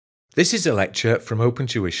This is a lecture from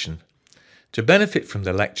OpenTuition. To benefit from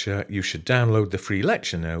the lecture, you should download the free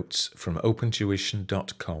lecture notes from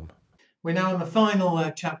opentuition.com. We're now on the final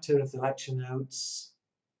chapter of the lecture notes,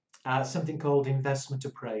 something called investment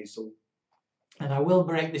appraisal. And I will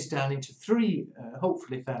break this down into three,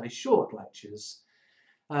 hopefully fairly short lectures,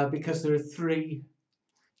 because there are three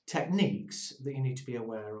techniques that you need to be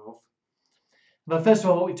aware of. But first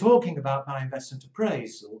of all, what we're talking about by investment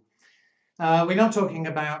appraisal, we're not talking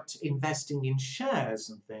about investing in shares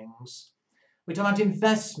and things. We're talking about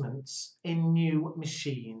investments in new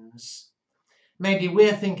machines. Maybe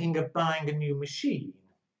we're thinking of buying a new machine.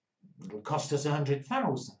 It'll cost us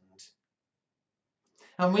 100,000.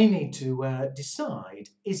 And we need to decide,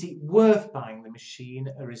 is it worth buying the machine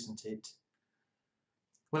or isn't it?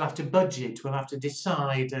 We'll have to budget, we'll have to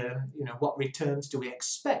decide, what returns do we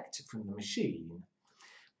expect from the machine.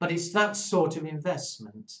 But it's that sort of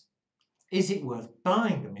investment. Is it worth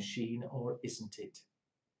buying the machine or isn't it?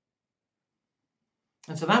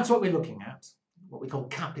 And so that's what we're looking at, what we call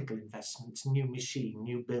capital investments, new machine,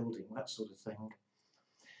 new building, that sort of thing.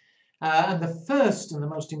 And the first and the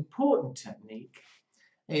most important technique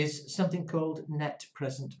is something called net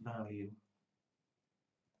present value.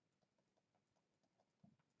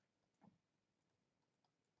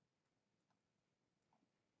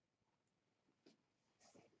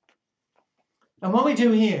 And what we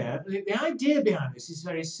do here, the idea behind this is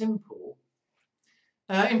very simple.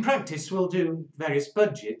 In practice, we'll do various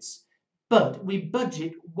budgets, but we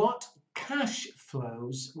budget what cash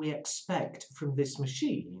flows we expect from this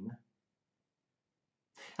machine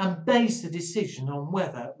and base the decision on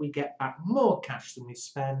whether we get back more cash than we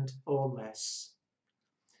spend or less.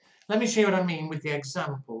 Let me show you what I mean with the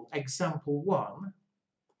example. Example 1.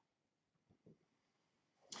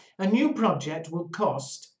 A new project will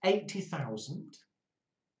cost 80,000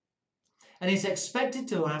 and is expected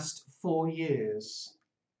to last 4 years.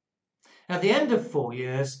 At the end of 4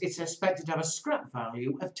 years, it's expected to have a scrap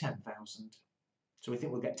value of 10,000. So we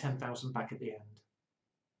think we'll get 10,000 back at the end.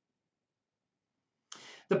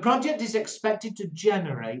 The project is expected to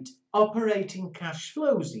generate operating cash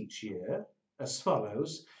flows each year as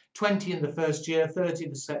follows: 20 in the first year, 30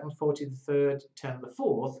 the second, 40 the third, 10 the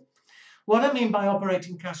fourth. What I mean by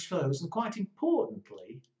operating cash flows, and quite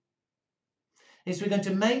importantly, is we're going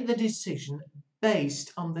to make the decision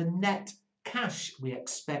based on the net cash we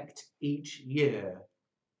expect each year.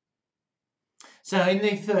 So in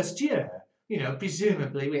the first year,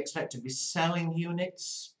 presumably we expect to be selling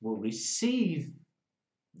units, we'll receive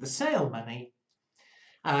the sale money,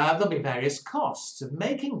 there'll be various costs of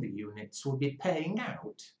making the units, we'll be paying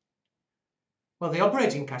out. Well, the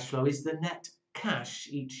operating cash flow is the net cash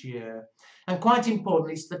each year, and quite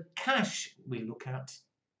importantly, it's the cash we look at,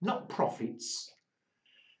 not profits.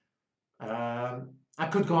 I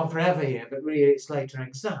could go on forever here, but really it's later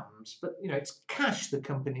exams. But it's cash the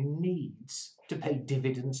company needs to pay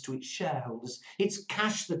dividends to its shareholders. It's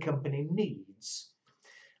cash the company needs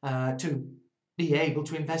to be able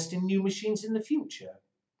to invest in new machines in the future.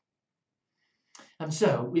 And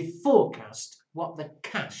so we forecast what the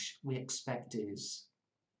cash we expect is.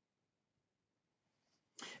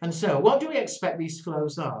 And so what do we expect these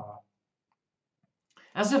flows are?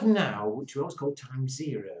 As of now, which we always call time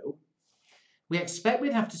zero, we expect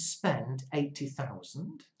we'd have to spend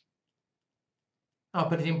 80,000. I'll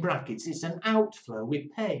put it in brackets. It's an outflow. We're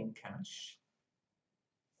paying cash.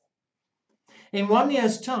 In 1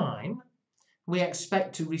 year's time, we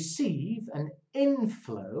expect to receive an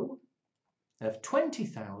inflow of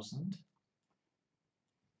 20,000.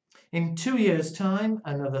 In 2 years' time,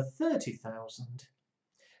 another 30,000.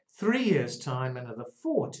 3 years' time, another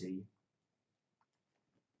 40.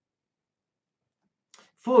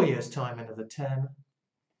 4 years' time, another 10.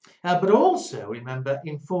 But also, remember,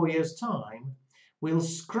 in 4 years' time, we'll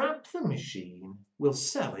scrap the machine, we'll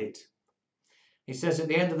sell it. It says at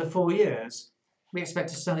the end of the 4 years, we expect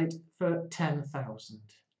to sell it for 10,000.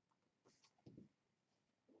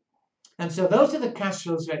 And so those are the cash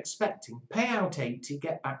flows we're expecting. Pay out 80,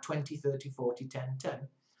 get back 20, 30, 40, 10, 10.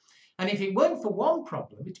 And if it weren't for one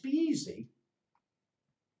problem, it'd be easy.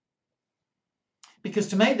 Because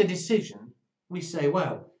to make the decision, we say,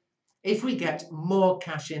 well, if we get more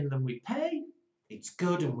cash in than we pay, it's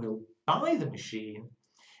good and we'll buy the machine.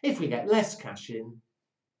 If we get less cash in,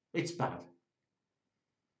 it's bad.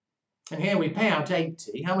 And here we pay out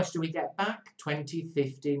 80. How much do we get back? 20,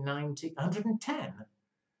 50, 90, 110.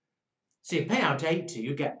 So you pay out 80,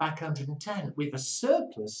 you get back 110 with a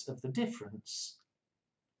surplus of the difference.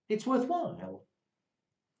 It's worthwhile.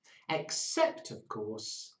 Except, of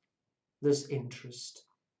course, there's interest.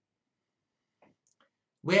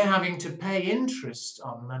 we're having to pay interest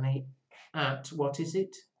on money at, what is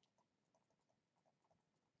it?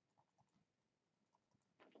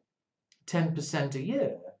 10% a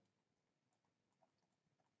year.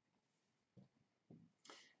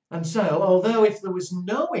 And so, although if there was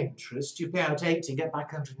no interest, you pay out 80, get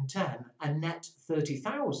back 110, a net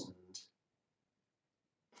 30,000.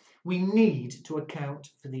 We need to account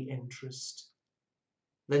for the interest.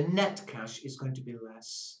 The net cash is going to be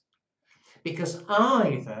less, because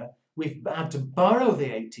either we've had to borrow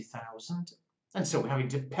the 80,000, and so we're having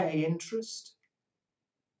to pay interest,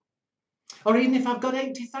 or even if I've got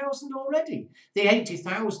 80,000 already, the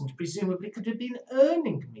 80,000 presumably could have been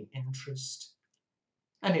earning me interest.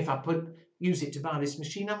 And if I use it to buy this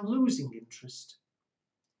machine, I'm losing interest.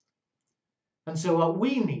 And so what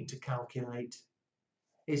we need to calculate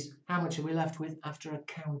is how much are we left with after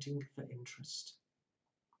accounting for interest.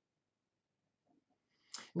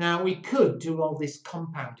 Now, we could do all this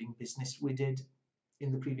compounding business we did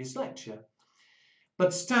in the previous lecture,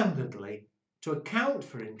 but standardly, to account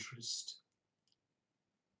for interest,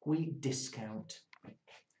 we discount.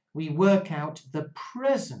 We work out the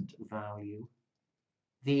present value,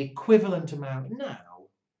 the equivalent amount now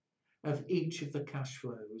of each of the cash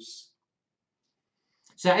flows.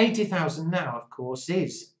 So 80,000 now, of course,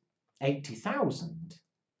 is 80,000.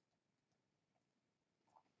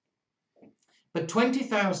 But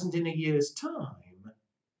 20,000 in a year's time,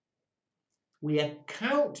 we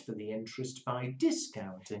account for the interest by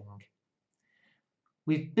discounting.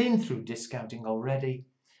 We've been through discounting already.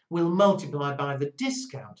 We'll multiply by the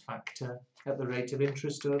discount factor at the rate of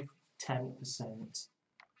interest of 10%.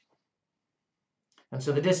 And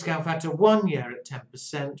so the discount factor 1 year at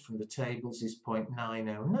 10% from the tables is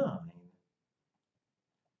 0.909.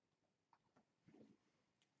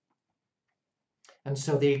 And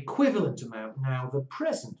so the equivalent amount now, the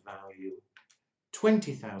present value,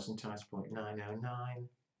 20,000 times 0.909,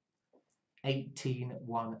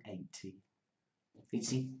 18,180.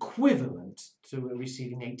 It's equivalent to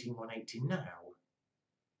receiving 18,180 now.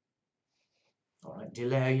 All right,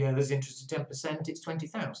 delay a year, there's interest at 10%, it's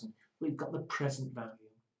 20,000. We've got the present value.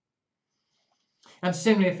 And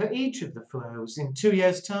similarly for each of the flows, in 2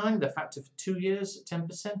 years' time, the factor for 2 years at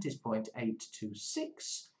 10% is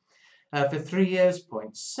 0.826. For 3 years,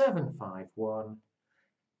 0.751.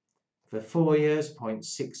 For 4 years,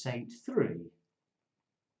 0.683.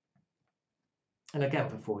 And again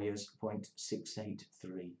for 4 years,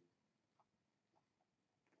 0.683.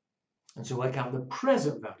 And so work out the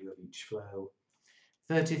present value of each flow.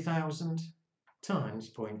 30,000 times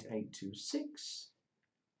 0.826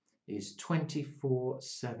 is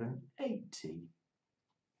 24,780.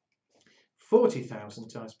 40,000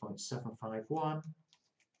 times 0.751,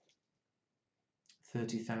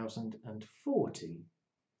 30,040.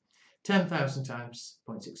 10,000 times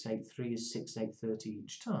 0.683 is 6,830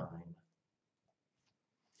 each time.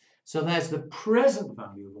 So there's the present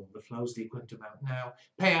value of all the flows, the equivalent amount now.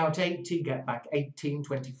 Pay out 80, get back 18,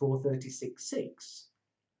 24, 36, 6.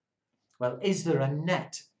 Well, is there a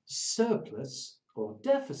net surplus or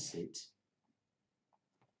deficit?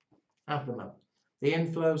 Add them up. The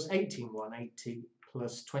inflows 18,180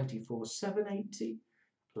 plus 24,780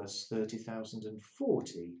 plus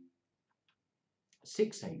 30,040,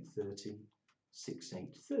 6,830,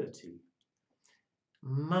 6,830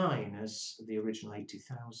 minus the original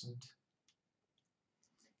 80,000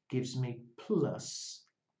 gives me plus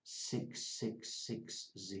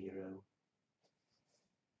 6,660.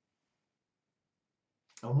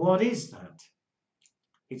 And what is that?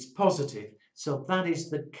 It's positive, so that is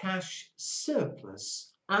the cash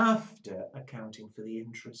surplus after accounting for the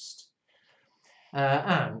interest.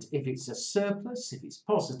 And if it's a surplus, if it's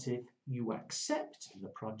positive, you accept the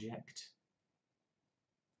project.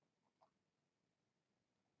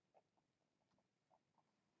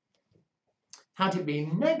 Had it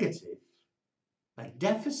been negative, a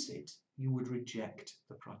deficit, you would reject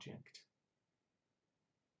the project.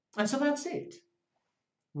 And so that's it.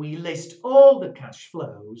 We list all the cash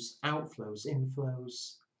flows, outflows,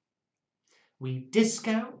 inflows. We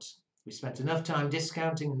discount. We spent enough time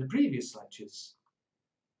discounting in the previous lectures.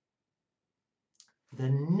 The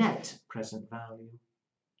net present value,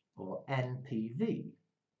 or NPV.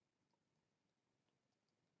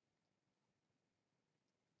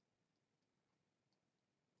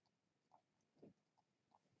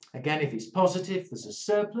 Again, if it's positive, there's a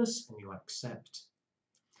surplus and you accept.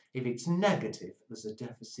 If it's negative, there's a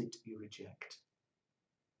deficit, you reject.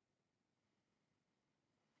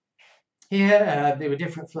 Here, there were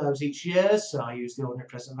different flows each year, so I used the ordinary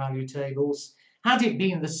present value tables. Had it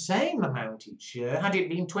been the same amount each year, had it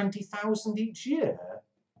been 20,000 each year,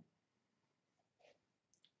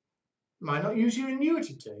 Might not use your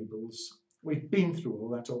annuity tables. We've been through all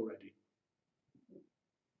that already.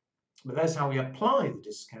 But that's how we apply the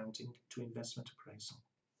discounting to investment appraisal.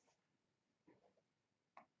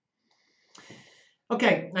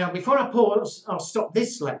 Okay, now before I pause, I'll stop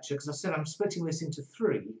this lecture because I said I'm splitting this into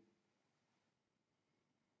 3.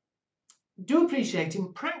 Do appreciate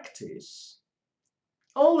in practice,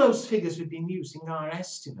 all those figures we've been using are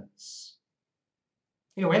estimates.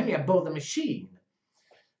 You know, when we bought the machine,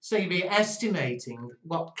 so you'd be estimating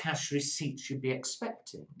what cash receipts you'd be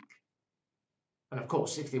expecting. And of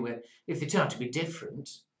course, if they turned out to be different,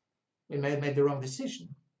 we may have made the wrong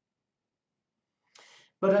decision.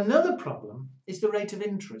 But another problem is the rate of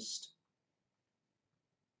interest.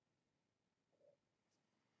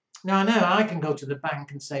 Now, I know I can go to the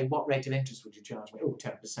bank and say, what rate of interest would you charge me? Oh,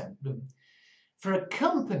 10%. For a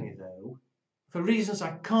company, though, for reasons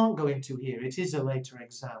I can't go into here, it is a later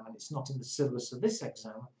exam and it's not in the syllabus of this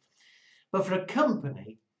exam. But for a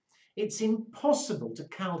company, it's impossible to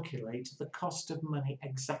calculate the cost of money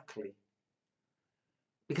exactly.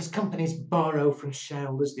 Because companies borrow from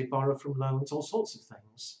shareholders, they borrow from loans, all sorts of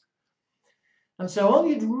things. And so all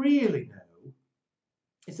you'd really know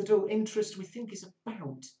is that interest we think is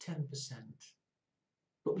about 10%.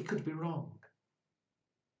 But we could be wrong.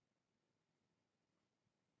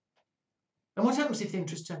 And what happens if the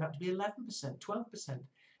interest turned out to be 11%, 12%?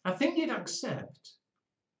 I think you'd accept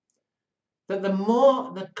that the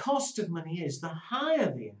more the cost of money is, the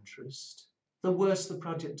higher the interest, the worse the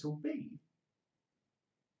project will be.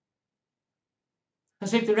 And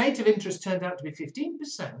so if the rate of interest turned out to be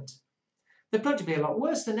 15%, the project would be a lot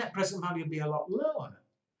worse, the net present value would be a lot lower.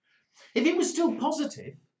 If it was still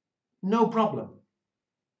positive, no problem.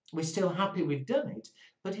 We're still happy we've done it,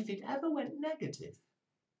 but if it ever went negative,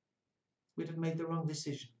 we'd have made the wrong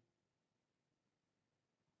decision.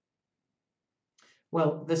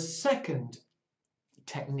 Well, the second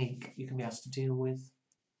technique you can be asked to deal with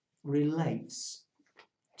relates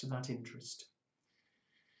to that interest.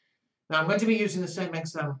 Now, I'm going to be using the same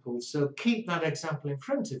example, so keep that example in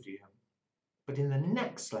front of you. But in the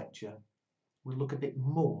next lecture, we'll look a bit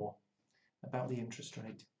more about the interest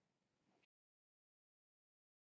rate.